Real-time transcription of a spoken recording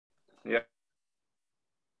Yeah.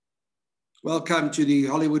 Welcome to the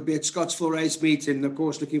Hollywoodbets Scottsville race meet, and of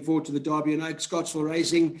course looking forward to the Derby and Oaks Scottsville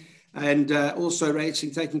racing, and also racing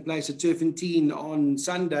taking place at Turffontein on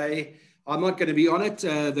Sunday. I'm not going to be on it.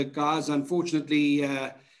 The guys unfortunately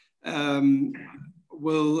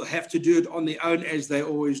will have to do it on their own, as they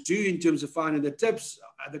always do, in terms of finding the tips.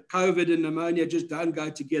 The COVID and pneumonia just don't go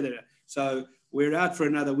together. So we're out for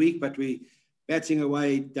another week, but we're batting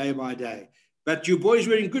away day by day. But you boys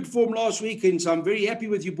were in good form last week, and so I'm very happy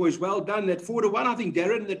with you boys. Well done. That 4-1, I think,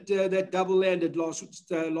 Darren, that double landed last week.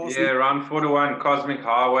 Yeah, around 4-1. Cosmic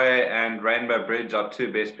Highway and Rainbow Bridge are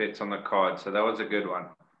two best bets on the card. So that was a good one.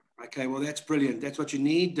 Okay, well, that's brilliant. That's what you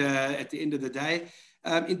need at the end of the day.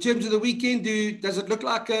 In terms of the weekend, does it look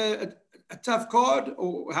like a tough card,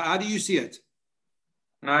 or how do you see it?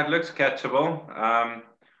 No, it looks catchable.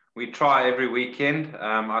 We try every weekend.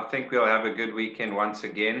 I think we'll have a good weekend once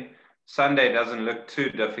again. Sunday doesn't look too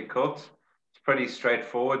difficult. It's pretty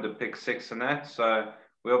straightforward, the pick six and that. So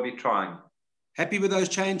we'll be trying. Happy with those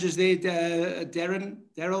changes there,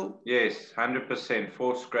 DARYL? Yes, 100%.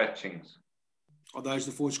 4 scratchings. Are those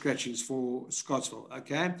the 4 scratchings for Scottsville?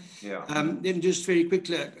 Okay. Yeah. Then just very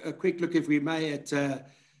quickly, a quick look, if we may, at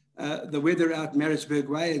the weather out Maritzburg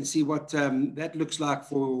way, and see what that looks like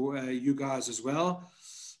for you guys as well.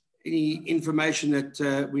 Any information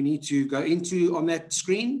that we need to go into on that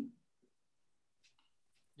screen?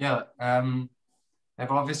 Yeah, they've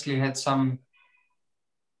obviously had some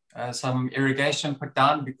irrigation put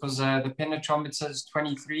down, because the penetrometer is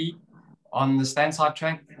 23 on the standside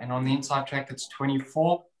track, and on the inside track it's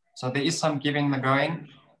 24. So there is some giving the going,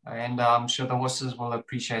 and I'm sure the horses will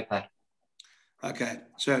appreciate that. Okay,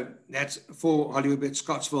 so that's for Hollywoodbets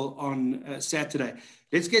Scottsville on Saturday.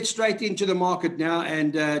 Let's get straight into the market now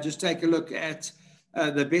and just take a look at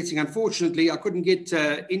the betting. Unfortunately, I couldn't get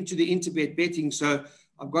into the Interbet betting, so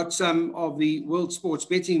I've got some of the world sports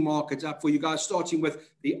betting markets up for you guys, starting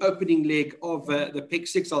with the opening leg of the pick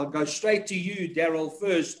six. I'll go straight to you, DARYL,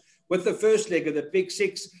 first with the first leg of the pick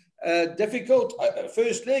six. Difficult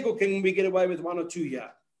first leg, or can we get away with 1 or 2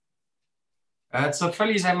 here? It's a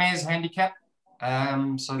fillies and mares handicap,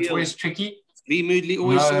 so it's always tricky. V. Moodley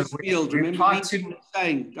always says field. Remember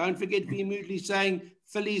saying, don't forget V. Moodley saying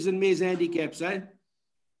fillies and mares handicaps, eh?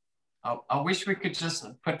 I wish we could just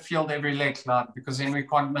put field every leg, Clyde, because then we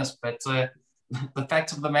can't miss. But the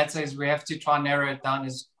fact of the matter is we have to try and narrow it down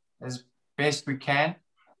as best we can.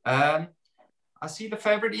 I see the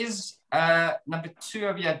favourite is number 2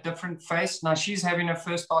 of your Different Face. Now, she's having her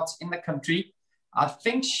first starts in the country. I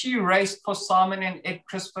think she raced for Simon and Ed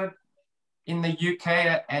Crisford in the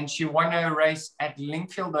UK, and she won her race at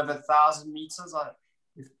Lingfield over 1,000 metres.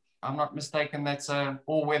 If I'm not mistaken, that's an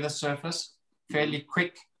all-weather surface, fairly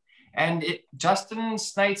quick. And Justin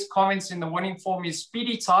Snate's comments in the winning form is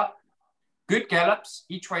speedy type, good gallops,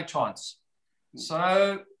 each way chance.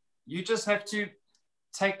 So you just have to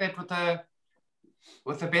take that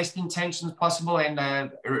with the best intentions possible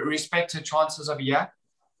and respect her chances of a year.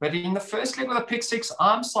 But in the first leg of the pick six,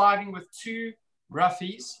 I'm siding with 2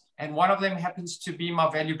 roughies, and one of them happens to be my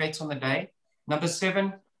value bet on the day. Number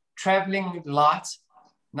 7, Travelling Light.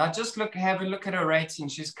 Now just have a look at her rating.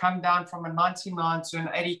 She's come down from a 99 to an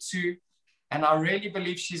 82, and I really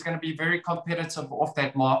believe she's going to be very competitive off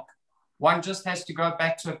that mark. One just has to go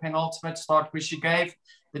back to a penultimate start where she gave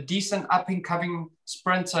the decent up-and-coming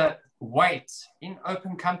sprinter weight in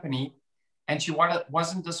open company, and she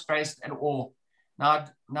wasn't disgraced at all. Now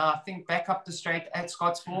I think back up the straight at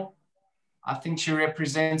Scottsville, I think she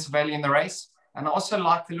represents value in the race. And I also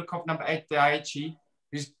like the look of number 8, the Aichi,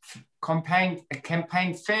 who's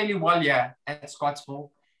campaigned fairly well here at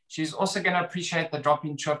Scottsville. She's also going to appreciate the drop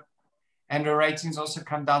in trip, and her ratings also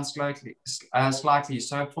come down slightly.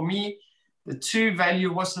 So for me, the 2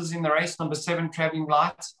 value horses in the race, number 7, Travelling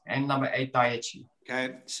Light, and number 8, Daiichi.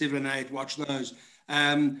 Okay, 7, 8, watch those.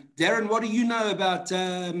 Darren, what do you know about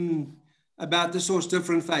this horse,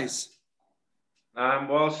 Different Face?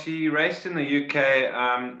 Well, she raced in the UK.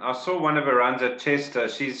 I saw one of her runs at Chester.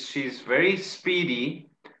 She's very speedy,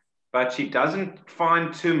 but she doesn't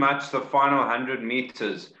find too much the final 100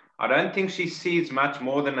 meters. I don't think she sees much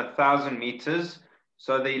more than 1,000 meters.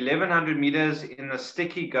 So the 1,100 meters in the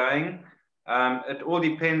sticky going, it all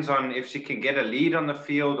depends on if she can get a lead on the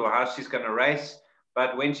field or how she's going to race.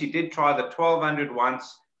 But when she did try the 1,200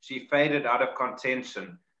 once, she faded out of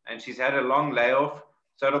contention, and she's had a long layoff.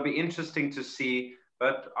 So it'll be interesting to see.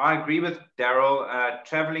 But I agree with DARYL.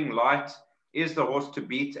 Travelling Light is the horse to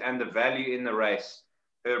beat and the value in the race.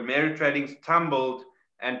 Her merit ratings tumbled,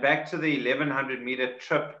 and back to the 1,100 meter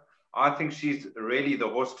trip, I think she's really the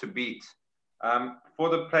horse to beat. For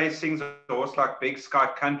the placings, a horse like Big Sky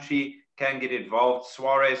Country can get involved.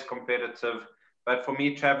 Suarez competitive. But for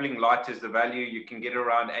me, Traveling Light is the value. You can get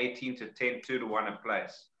around 18 to 10, 2 to 1 a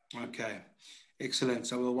place. Okay. Excellent.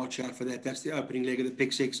 So we'll watch out for that. That's the opening leg of the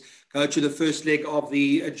pick six. Go to the first leg of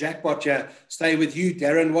the jackpot here. Stay with you,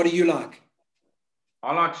 Darren. What do you like?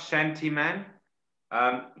 I like Shantyman.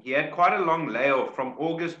 He had quite a long layoff from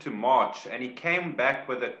August to March, and he came back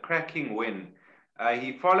with a cracking win.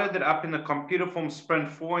 He followed it up in the computer form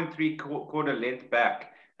sprint 4 3/4 length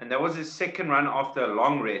back, and that was his second run after a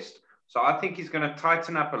long rest. So I think he's going to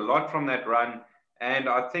tighten up a lot from that run, and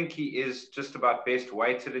I think he is just about best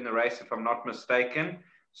weighted in the race, if I'm not mistaken.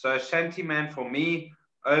 So Shantyman for me,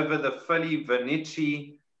 over the filly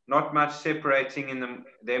Vinici, not much separating in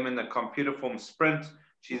them in the computer form sprint.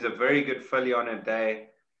 She's a very good filly on her day.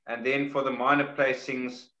 And then for the minor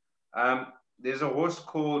placings, there's a horse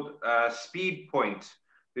called Speed Point,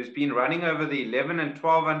 who's been running over the 11 and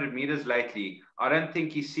 1200 meters lately. I don't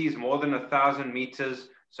think he sees more than 1,000 meters,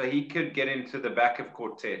 so he could get into the back of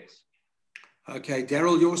quartet. Okay,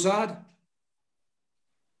 Daryl, your side?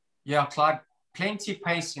 Yeah, Clyde, plenty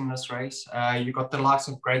pace in this race. You got the likes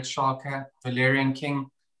of Great Sharker, Valerian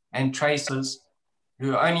King, and Traces,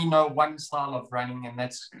 who only know one style of running, and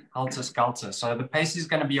that's Helter Skelter. So the pace is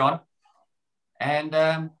going to be on. And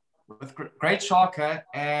with Great Sharker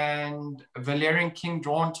and Valerian King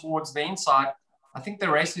drawn towards the inside, I think the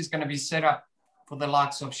race is going to be set up for the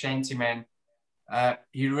likes of Shantyman.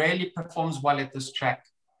 He really performs well at this track.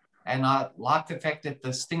 And I like the fact that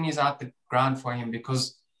the sting is out the ground for him,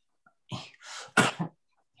 because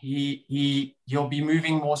he'll be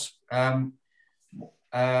moving more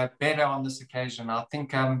better on this occasion. I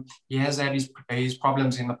think he has had his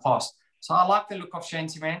problems in the past. So I like the look of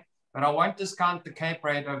Shantyman, but I won't discount the Cape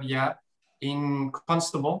Raid over here in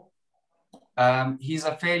Constable. He's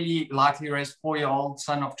a fairly likely race 4-year-old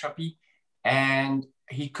son of Trippy, and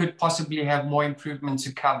he could possibly have more improvement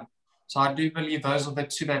to come. So I do believe those are the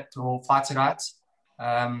two that will fight it out,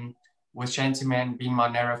 with Shantyman being my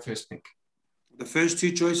narrow first pick. The first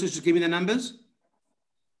two choices, just give me the numbers.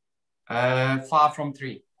 5 from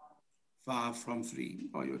 3. 5 from 3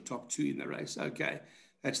 are your top two in the race. Okay,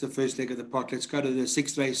 that's the first leg of the pot. Let's go to the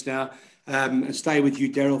sixth race now, and stay with you,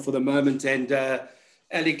 Daryl, for the moment. And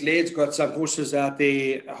Alec Laird's got some horses out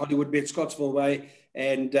there, Hollywoodbets Scottsville way,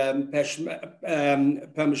 and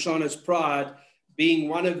Parmesan's Pride being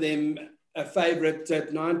one of them, a favourite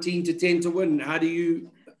at 19 to 10 to win. How do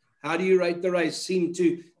you rate the race?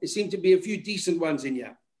 There seem to be a few decent ones in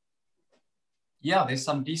here. Yeah, there's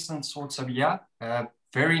some decent sorts of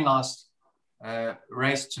very nice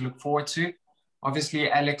race to look forward to.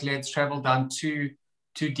 Obviously, Alec Laird's travelled down two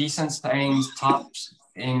decent staying types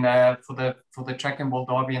in for the Track and Bull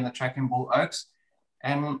Derby and the Track and Bull Oaks.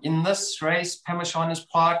 And in this race, Parmesan's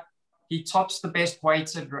Pride, he tops the best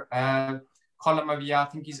weighted column of year. I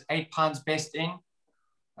think he's £8 best in.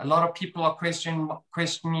 A lot of people are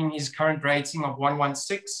questioning his current rating of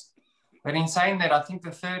 116. But in saying that, I think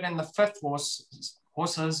the third and the fifth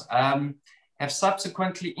horses have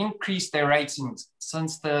subsequently increased their ratings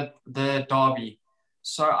since the Derby.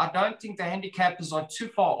 So I don't think the handicappers are too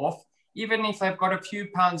far off. Even if they've got a few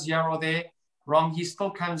pounds here or there wrong, he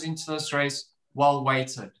still comes into this race well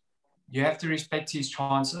weighted. You have to respect his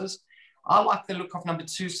chances. I like the look of number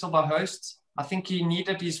 2, Silver Host. I think he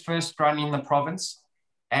needed his first run in the province,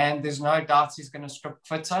 and there's no doubt he's going to strip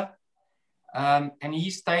fitter. And he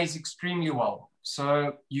stays extremely well.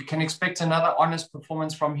 So you can expect another honest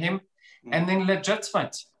performance from him. And then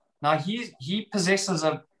Legitimate. Now, he possesses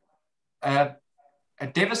a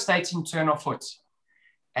devastating turn of foot.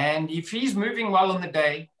 And if he's moving well on the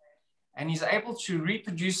day and he's able to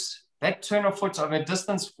reproduce that turn of foot of a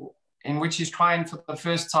distance in which he's trying for the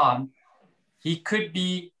first time, he could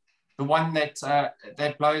be the one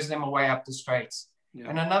that blows them away up the straights. Yeah.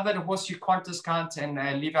 And another horse you can't discount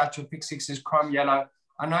and leave out your pick 6 is Chrome Yellow.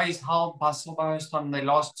 I know he's held by Silver Host on the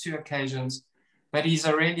last 2 occasions, but he's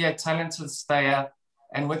really a talented stayer.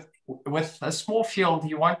 And with a small field,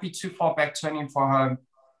 he won't be too far back turning for home,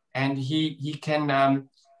 and he can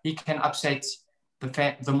upset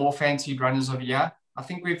the more fancied runners of the year. I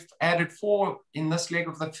think we've added 4 in this leg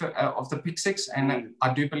of the pick 6, and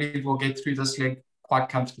I do believe we'll get through this leg quite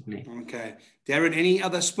comfortably. Okay. Darren, any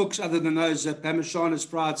other spooks other than those Parmesan's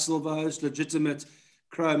Pride, Silver Host, Legitimate,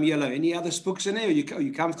 Chrome Yellow? Any other spooks in there? Are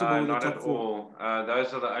you comfortable with the top 4? Not at all.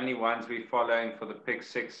 Those are the only ones we're following for the pick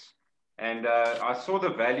 6. And I saw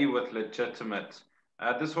the value with Legitimate.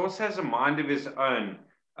 This horse has a mind of his own.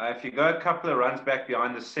 If you go a couple of runs back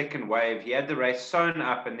behind the second wave, he had the race sewn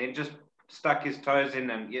up and then just stuck his toes in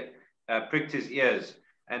and pricked his ears.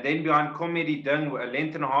 And then behind Comedy Ding, a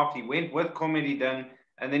length and a half, he went with Comedy Ding,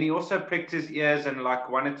 and then he also pricked his ears and like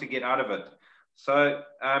wanted to get out of it. So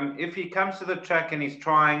if he comes to the track and he's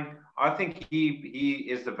trying, I think he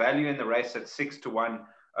is the value in the race at 6-1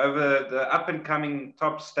 over the up-and-coming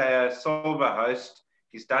top stayer, Silver Host.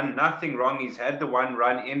 He's done nothing wrong. He's had the one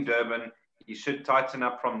run in Durban. He should tighten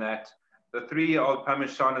up from that. The 3-year-old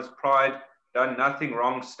Parmesan's Pride, done nothing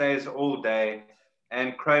wrong, stays all day.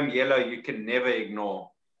 And Chrome Yellow, you can never ignore.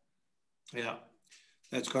 Yeah,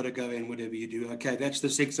 that's got to go in whatever you do. Okay, that's the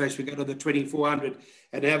 6th race. We go to the 2400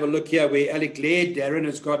 and have a look here where Alec Laird, Darren,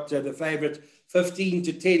 has got the favourite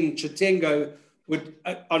 15-10. Chitengo would,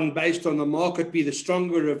 based on the market, be the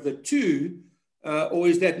stronger of the two, or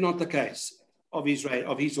is that not the case of his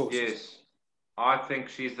horses? Yes, I think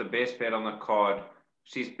she's the best bet on the card.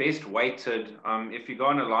 She's best weighted. If you go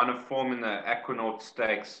on a line of form in the Aquanaut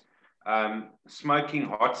Stakes, Smoking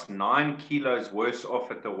Hot's 9 kilos worse off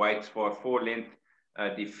at the weights for a 4-length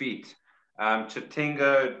defeat.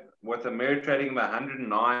 Chitengo, with a merit rating of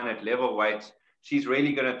 109 at level weight, she's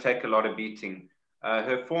really going to take a lot of beating.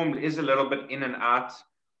 Her form is a little bit in and out,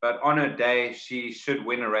 but on her day, she should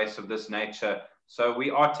win a race of this nature. So we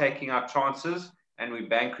are taking our chances, and we're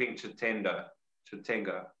bankering Chitengo.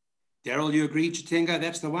 Daryl, you agree, Chitengo?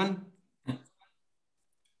 That's the one?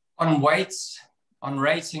 On weights, on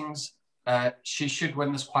ratings, she should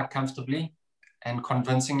win this quite comfortably and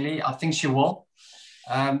convincingly. I think she will.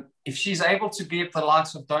 If she's able to give the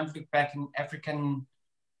likes of Don't Look Back in African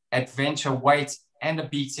Adventure weight and a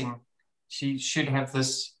beating, she should have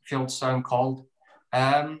this field stone cold.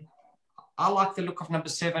 I like the look of number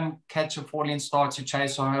 7, Catch a Falling Star, to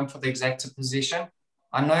chase her home for the exacta position.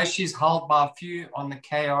 I know she's held by a few on the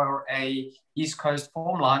KRA East Coast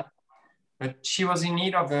form line, but she was in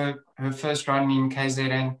need of her first run in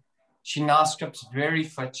KZN. She now strips very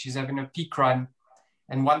fit. She's having a peak run.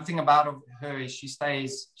 And one thing about her is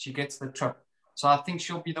she gets the trip. So I think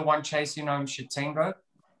she'll be the one chasing home Chitengo.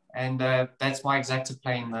 And that's my exacta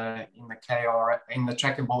play in the KR, in the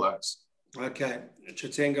track and BURROUGHS. Okay,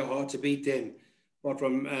 Chitengo hard to beat then. Apart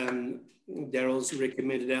from Daryl's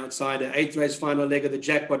recommended outsider. 8th race, final leg of the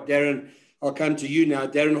jackpot. Darren, I'll come to you now.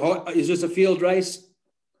 Darren, is this a field race?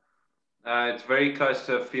 It's very close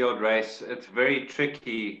to a field race. It's very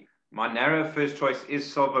tricky. My narrow first choice is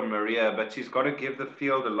Silver Maria, but she's got to give the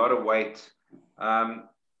field a lot of weight.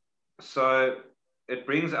 So it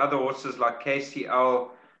brings other horses like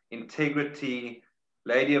KCL, Integrity,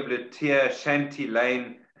 Lady of Lutia, Shanty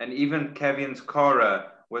Lane, and even Cavian's Cara.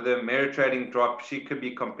 With a merit rating drop, she could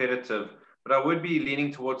be competitive. But I would be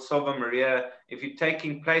leaning towards Silver Maria. If you're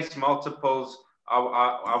taking place multiples,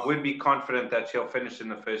 I would be confident that she'll finish in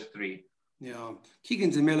the first 3. Yeah, Keegan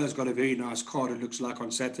Zamella's got a very nice card, it looks like, on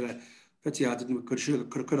Saturday. Pity I could have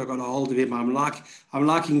got a hold of him. I'm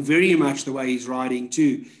liking very much the way he's riding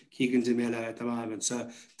too, Keegan Zamella at the moment. So,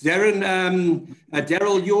 Darren,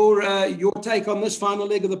 Daryl, your take on this final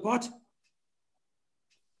leg of the pot?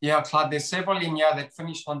 Yeah, Clyde, there's several in here that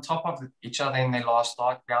finished on top of each other in their last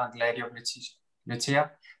start behind Lady of Lutia.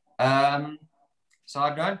 So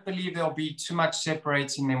I don't believe there'll be too much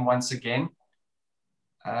separating them once again.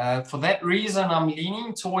 For that reason, I'm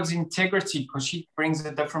leaning towards Integrity because she brings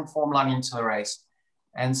a different form line into the race.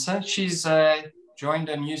 And since she's joined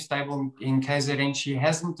a new stable in KZN, she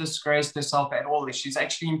hasn't disgraced herself at all. She's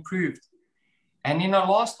actually improved. And in her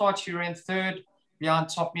last start, she ran 3rd behind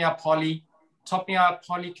Top Me Up Holly. Top Me Up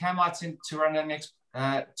Holly came out to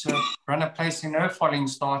run a place in her following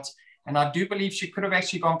start. And I do believe she could have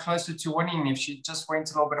actually gone closer to winning if she just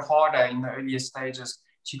went a little bit harder in the earlier stages.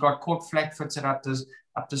 She got caught flat-footed up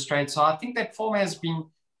the straight. So I think that form has been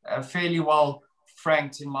fairly well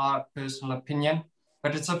franked in my personal opinion.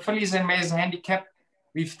 But it's a fillies and mares handicap.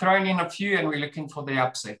 We've thrown in a few and we're looking for the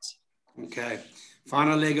upsets. Okay.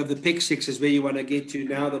 Final leg of the pick 6 is where you want to get to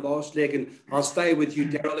now, the last leg. And I'll stay with you,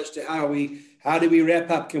 Daryl, as to how do we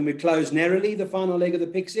wrap up? Can we close narrowly the final leg of the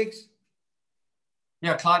pick 6?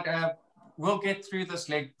 Yeah, Clyde, we'll get through this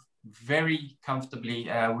leg very comfortably.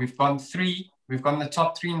 We've gone the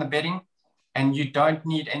top 3 in the betting, and you don't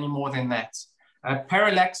need any more than that.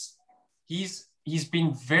 Parallax, he's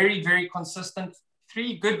been very, very consistent.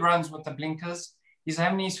 3 good runs with the blinkers. He's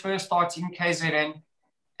having his first start in KZN,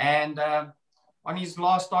 and on his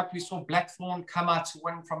last start, we saw Blackthorn come out to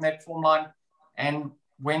win from that form line. And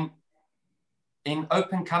when in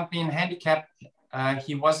open company and handicap,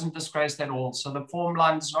 he wasn't disgraced at all. So the form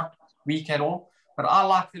line is not weak at all. But I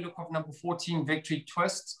like the look of number 14, Victory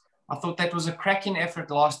Twist. I thought that was a cracking effort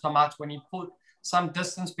last time out when he put some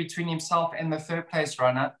distance between himself and the 3rd place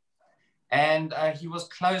runner. And he was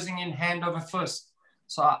closing in hand over fist.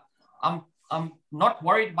 So I'm I'm not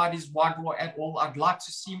worried about his wide draw at all. I'd like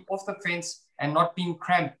to see him off the fence and not being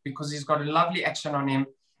cramped because he's got a lovely action on him.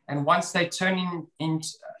 And once they turn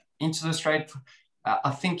into the straight,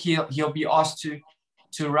 I think he'll be asked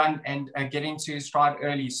to run and get into his stride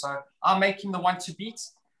early. So I'm making the one to beat.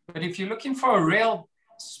 But if you're looking for a real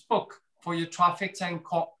spook for your trifecta and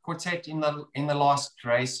quartet in the last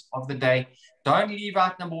race of the day, don't leave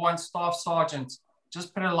out number 1, Staff Sergeant.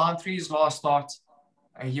 Just put a line through his last start.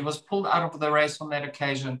 He was pulled out of the race on that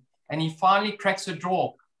occasion, and he finally cracks a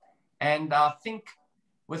draw. And I think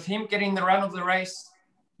with him getting the run of the race,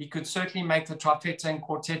 he could certainly make the trifecta and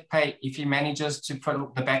quartet pay if he manages to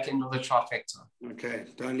put the back end of the trifecta. Okay,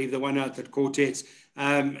 don't leave the one out that quartets.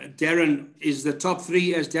 Darren, is the top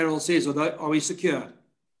 3, as Daryl says, are we secure?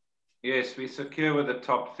 Yes, we're secure with the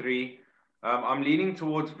top 3. I'm leaning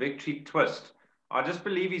towards Victory Twist. I just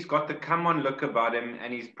believe he's got the come-on look about him,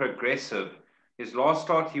 and he's progressive. His last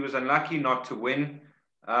start, he was unlucky not to win,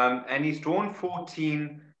 and he's drawn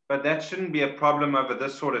 14, but that shouldn't be a problem over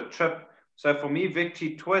this sort of trip. So for me,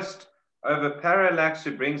 Victory Twist over Parallax,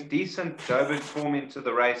 who brings decent Joburg form into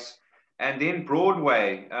the race. And then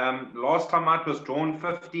Broadway, last time out was drawn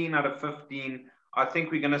 15 out of 15. I think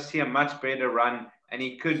we're going to see a much better run, and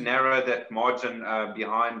he could narrow that margin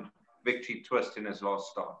behind Victory Twist in his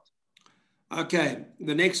last start. Okay,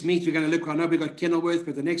 the next meet we're going to look, I know we've got Kenilworth,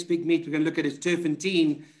 but the next big meet we're going to look at is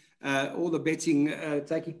Turffontein. All the betting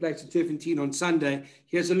taking place at Turffontein on Sunday.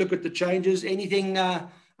 Here's a look at the changes. Anything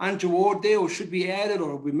untoward there, or should be added,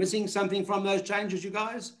 or are we missing something from those changes, you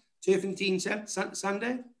guys? Turffontein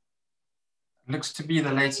Sunday? Looks to be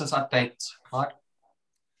the latest update, Clyde.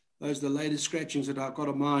 Those are the latest scratchings that I've got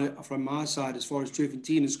from my side as far as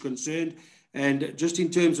Turffontein is concerned. And just in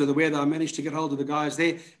terms of the weather, I managed to get hold of the guys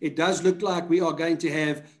there. It does look like we are going to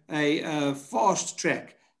have a fast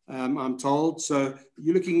track, I'm told. So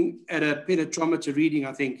you're looking at a penetrometer reading,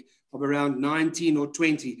 I think, of around 19 or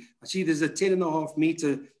 20. I see there's a 10.5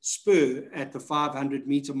 meter spur at the 500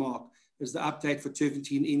 meter mark. There's the update for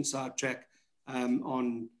Turffontein inside track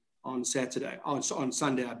on Saturday, on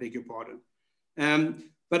Sunday, I beg your pardon.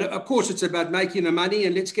 But of course, it's about making the money,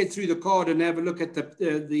 and let's get through the card and have a look at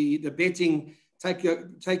the betting. Take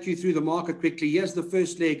you through the market quickly. Here's the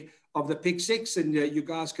first leg of the pick 6, and you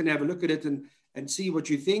guys can have a look at it and see what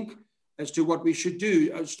you think as to what we should do.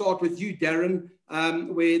 I'll start with you, Darren,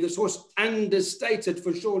 where this horse Understated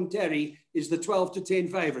for Sean Terry is the 12-10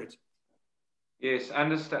 favourite. Yes,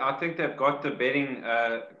 I think they've got the betting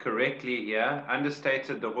correctly here.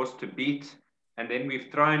 Understated, the horse to beat. And then we've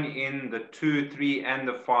thrown in the 2, 3, and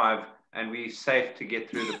the 5, and we're safe to get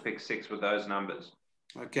through the pick 6 with those numbers.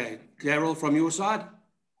 Okay. Daryl, from your side?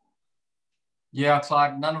 Yeah,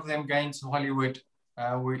 Clyde, none of them going to Hollywood.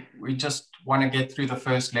 We just want to get through the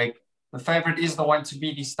first leg. The favourite is the one to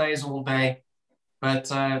beat. He stays all day, but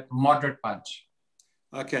moderate bunch.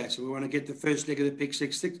 Okay, so we want to get the first leg of the pick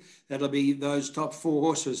 6. That'll be those top 4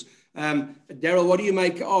 horses. Daryl, what do you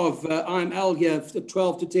make of I'm Al here, the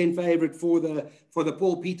 12-10 favourite for the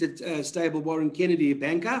Paul Peter stable, Warren Kennedy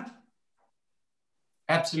banker?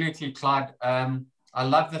 Absolutely, Clyde. I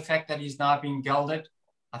love the fact that he's now being gelded.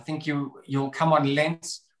 I think you'll come on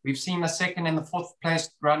lengths. We've seen the 2nd and the 4th place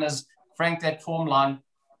runners frank that form line,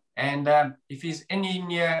 and if he's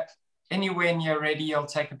anywhere near ready, he'll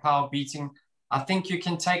take a power beating. I think you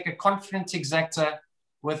can take a confident exactor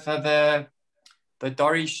with the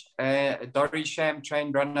Dory Sham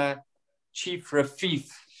trained runner, Chief Rafif.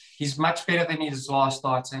 He's much better than his last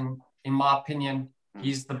start, and in my opinion,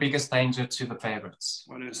 he's the biggest danger to the favourites.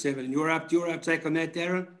 107. And your take on that,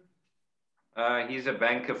 Darren? He's a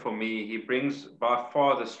banker for me. He brings by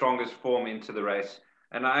far the strongest form into the race.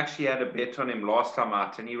 And I actually had a bet on him last time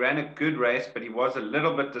out, and he ran a good race, but he was a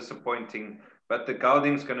little bit disappointing. But the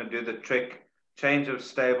gelding's going to do the trick. Change of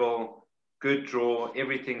stable, good draw,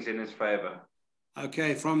 everything's in his favour.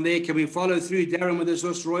 Okay, from there, can we follow through, Darren, with this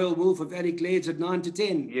horse, Royal Wolf of Alec Laird's at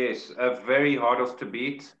 9-10? Yes, a very hard horse to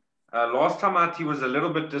beat. Last time out, he was a little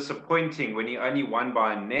bit disappointing when he only won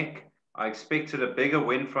by a neck. I expected a bigger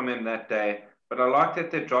win from him that day, but I like that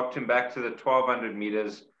they dropped him back to the 1,200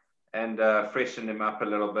 metres and freshened him up a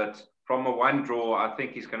little bit. From a 1 draw, I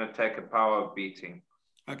think he's going to take a power of beating.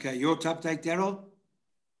 Okay, your top take, Daryl?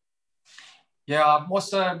 Yeah, I'm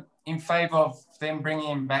also in favour of them bringing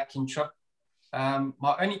him back in trip.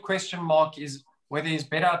 My only question mark is whether he's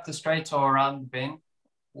better up the straight or around the bend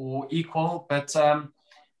or equal, but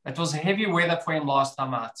it was heavy weather for him last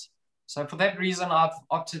time out. So for that reason, I've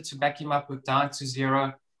opted to back him up with Down to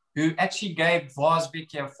Zero, who actually gave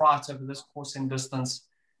Varsvik a fright over this course and distance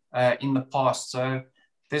in the past. So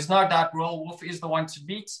there's no doubt Royal Wolf is the one to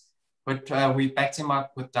beat, but we backed him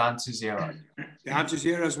up with down to 0. Down to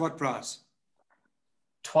 0 is what price?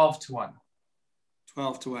 12 to 1.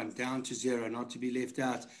 12 to 1, down to 0, not to be left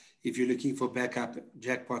out if you're looking for backup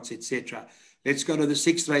jackpots, etc. Let's go to the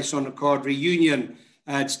 6th race on the card, Reunion.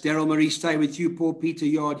 It's DARYL, MAREE, stay with you. Paul Peter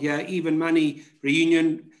Yard here, even money.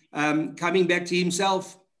 Reunion coming back to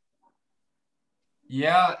himself.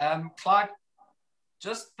 Yeah, Clyde,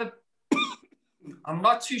 I'm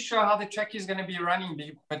not too sure how the track is going to be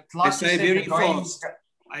running, but like you said, very fast.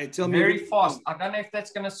 Very fast. I don't know if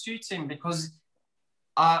that's going to suit him, because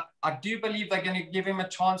I do believe they're going to give him a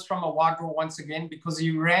chance from a wide draw once again, because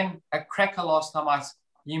he ran a cracker last time.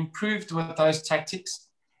 He improved with those tactics,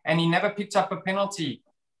 and he never picked up a penalty.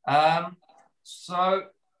 So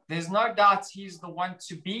there's no doubt he's the one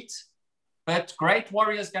to beat, but Great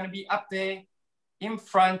Warrior is going to be up there in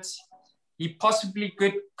front. He possibly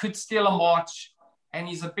could steal a march, and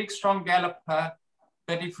he's a big, strong galloper.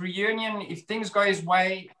 But if Reunion, if things go his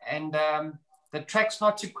way and the track's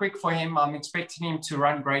not too quick for him, I'm expecting him to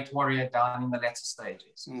run Great Warrior down in the latter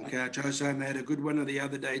stages. Okay, Jose had a good winner the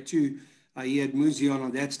other day too. He had Muzi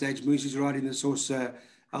on that stage. Muzi's riding this horse,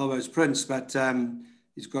 Alvo's Prince, but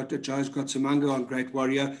Joe's got Samunga on Great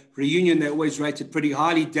Warrior. Reunion, they always rated pretty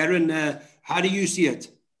highly. Darren, how do you see it?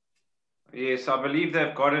 Yes, I believe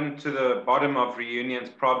they've gotten to the bottom of Reunion's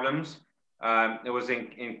problems. It was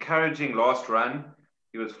encouraging last run.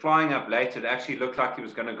 He was flying up late. It actually looked like he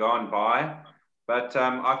was going to go on by. But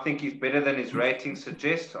I think he's better than his rating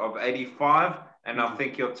suggests of 85. And I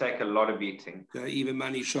think he'll take a lot of beating. Even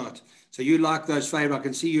money shot. So you like those favourite. I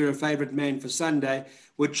can see you're a favourite man for Sunday,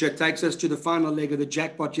 which takes us to the final leg of the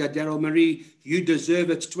jackpot here. DARYL, MAREE, you deserve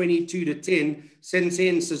it. 22 to 10. Sense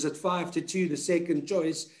is at 5 to 2, the second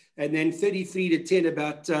choice. And then 33 to 10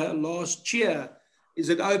 about last cheer. Is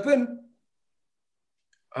it open?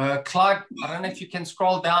 Clyde, I don't know if you can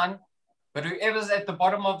scroll down, but whoever's at the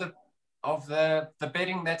bottom of the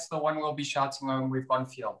betting, that's the one we'll be shouting on. We've gone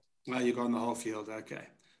field. Oh, you've gone the whole field. Okay.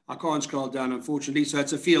 I can't scroll down, unfortunately. So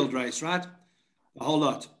it's a field race, right? A whole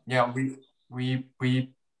lot. Yeah, we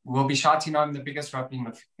will be shouting on the biggest rub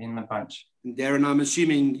in the bunch. And Darren, I'm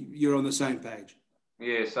assuming you're on the same page.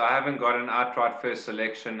 Yes, I haven't got an outright first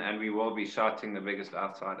selection, and we will be shouting the biggest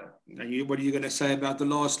outsider. And what are you going to say about the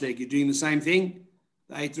last leg? You're doing the same thing?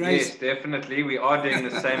 The 8th race? Yes, definitely. We are doing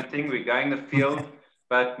the same thing. We're going the field.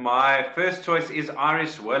 But my first choice is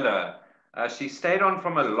Iris Willer. She stayed on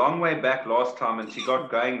from a long way back last time, and she got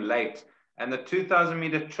going late. And the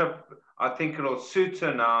 2,000-meter trip, I think it'll suit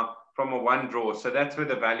her now from a one draw. So that's where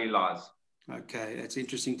the value lies. Okay, that's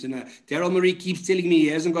interesting to know. DARYL, MAREE keeps telling me he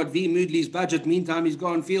hasn't got V. Moodley's budget. Meantime, he's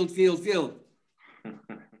gone field.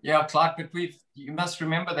 Yeah, Clark, but you must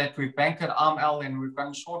remember that we've banked Arm L, and we've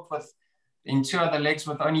gone short in 2 other legs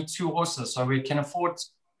with only 2 horses. So we can afford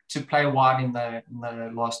to play wide in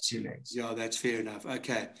the last 2 legs. Yeah, that's fair enough.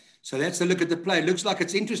 Okay. So that's a look at the play. Looks like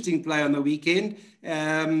it's interesting play on the weekend.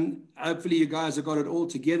 Hopefully you guys have got it all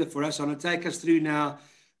together for us. I'm going to take us through now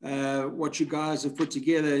what you guys have put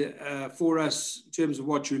together for us in terms of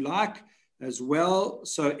what you like as well.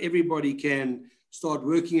 So everybody can start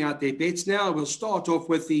working out their bets now. We'll start off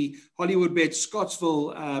with the Hollywoodbets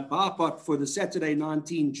Scottsville bar pot for the Saturday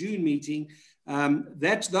 19 June meeting.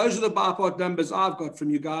 Those are the bar pot numbers I've got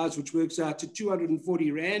from you guys, which works out to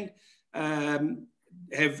 240 Rand.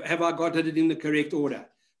 Have I got it in the correct order?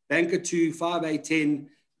 Banker 2, 5, 8, 10.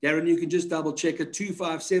 Darren, you can just double check it. 2,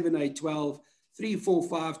 5, 7, 8, 12, 3, 4,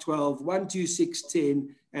 5, 12, 1, 2, 6,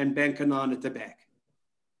 10, and banker 9 at the back.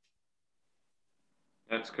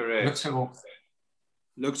 That's correct.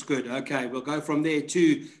 Looks good. Okay, we'll go from there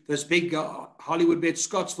to this big Hollywoodbets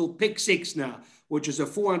Scottsville pick 6 now, which is a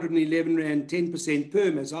 411 Rand, 10%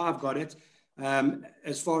 perm as I've got it.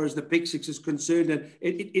 As far as the pick 6 is concerned, and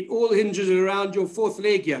it all hinges around your 4th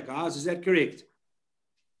leg here, guys. Is that correct?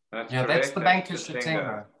 That's the banker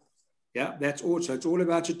Shatenga. Yeah, that's also. It's all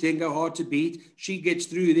about Shatenga, hard to beat. She gets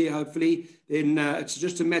through there, hopefully. Then it's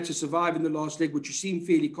just a matter of surviving the last leg, which you seem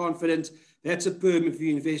fairly confident. That's a perm. If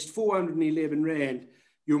you invest 411 Rand,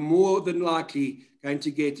 you're more than likely going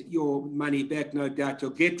to get your money back, no doubt.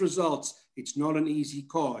 You'll get results. It's not an easy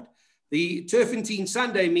card. The Turffontein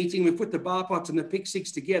Sunday meeting, we put the bar pot and the pick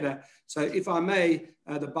 6 together. So if I may,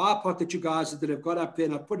 the bar pot that you guys that have got up there,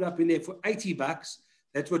 and I put it up in there for $80.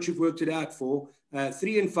 That's what you've worked it out for.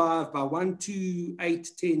 3 and 5 by 1, 2, 8,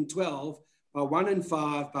 10, 12, by 1 and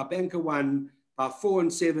 5, by banker 1, by 4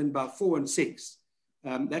 and 7, by 4 and 6.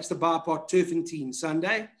 That's the bar pot Turffontein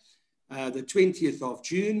Sunday, the 20th of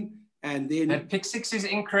June. And then... That pick 6 is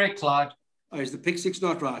incorrect, Clyde. Oh, is the pick 6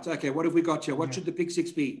 not right? Okay, what have we got here? What should the pick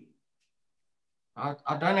 6 be? I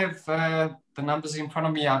don't have the numbers in front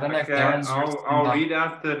of me. I don't know if Okay, Darren's I'll read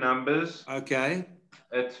out the numbers. Okay.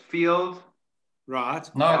 It's field. Right.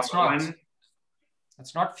 No, it's not. One.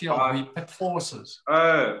 It's not field. We put forces.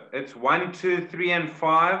 Oh, it's 1, 2, 3, and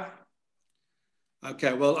 5.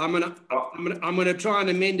 Okay. Well, I'm gonna try and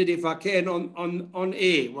amend it if I can on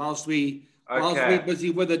air whilst we're busy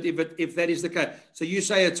with it. If that is the case, so you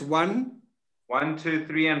say it's 1, 1, 2,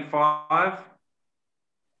 3, and 5.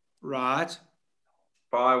 Right.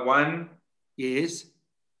 By 1. Yes.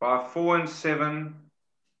 By 4 and 7.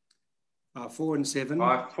 By 4 and 7.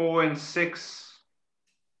 By 4 and 6.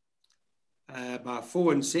 By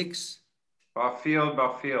 4 and 6. By field,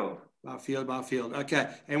 by field. By field. Okay.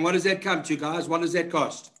 And what does that come to, guys? What does that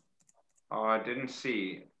cost? Oh, I didn't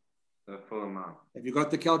see the full amount. Have you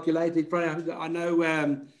got the calculator in front? I know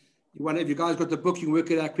if you guys got the book, you can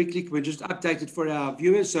work it out quickly. We'll just update it for our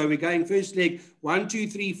viewers. So we're going first leg 1, 2,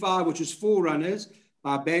 3, 5, which is 4 runners.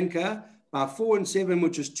 By banker. By 4 and 7,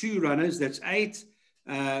 which is 2 runners. That's 8.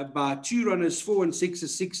 By 2 runners, 4 and 6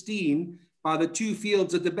 is 16. By the 2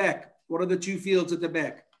 fields at the back. What are the 2 fields at the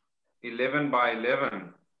back? 11 by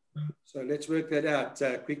 11. So let's work that out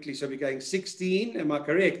quickly. So we're going 16, am I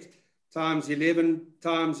correct? Times 11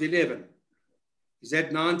 times 11. Is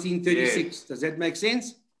that 1936? Yes. Does that make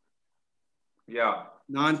sense? Yeah.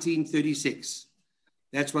 1936.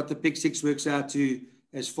 That's what the pick 6 works out to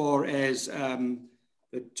as far as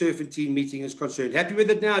the Turffontein meeting is concerned. Happy with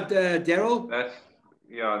it now, Daryl? That's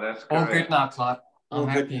correct. All good now, Clyde. I'm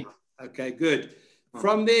happy. Okay, good.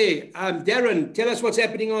 From there, Darren, tell us what's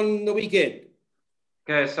happening on the weekend.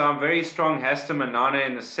 Okay, so I'm very strong Hasta Manana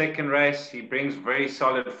in the second race. He brings very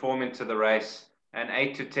solid form into the race. And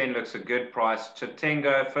 8 to 10 looks a good price.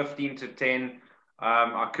 Chatengo, 15 to 10.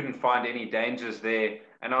 I couldn't find any dangers there.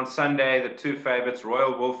 And on Sunday, the 2 favorites,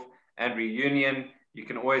 Royal Wolf and Reunion. You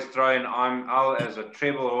can always throw in Al as a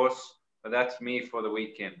treble horse. But that's me for the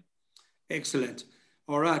weekend. Excellent.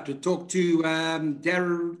 All right, we'll talk to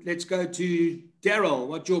Daryl. Let's go to Daryl.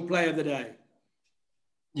 What's your play of the day?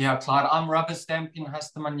 Yeah, Clyde, I'm rubber stamping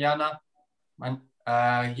Hasta Manana.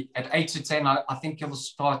 At 8 to 10, I think he'll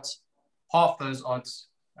start half those odds.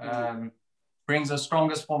 Brings the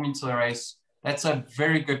strongest form into the race. That's a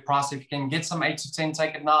very good price. If you can get some 8 to 10,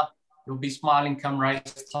 take it now. You'll be smiling come race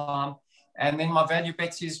time. And then my value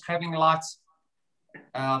bets is Traveling Lights.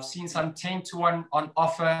 I've seen some 10 to 1 on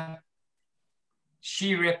offer.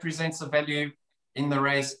 She represents the value in the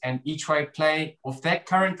race, and each way play of that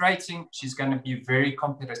current rating, she's going to be very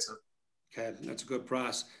competitive. Okay, that's a good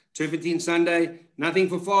price. Turffontein Sunday, nothing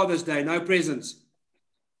for Father's Day, no presents.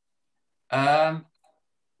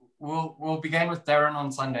 We'll begin with Darren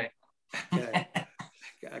on Sunday.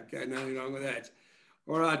 Okay, nothing wrong with that.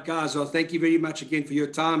 All right, guys. Well, thank you very much again for your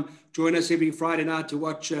time. Join us every Friday night to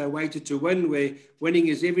watch Weighted to Win, where winning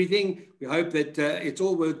is everything. We hope that it's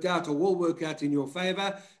all worked out or will work out in your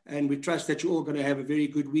favor. And we trust that you're all going to have a very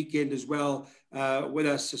good weekend as well with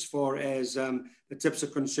us as far as the tips are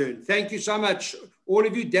concerned. Thank you so much, all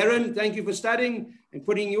of you. Darren, thank you for studying and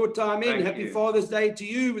putting your time in. Happy Father's Day to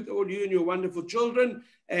you, with all you and your wonderful children.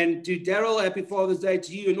 And to Daryl, happy Father's Day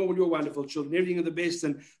to you and all your wonderful children. Everything of the best,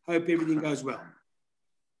 and hope everything goes well.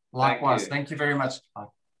 Likewise. Thank you very much.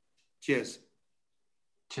 Cheers.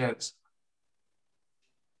 Cheers.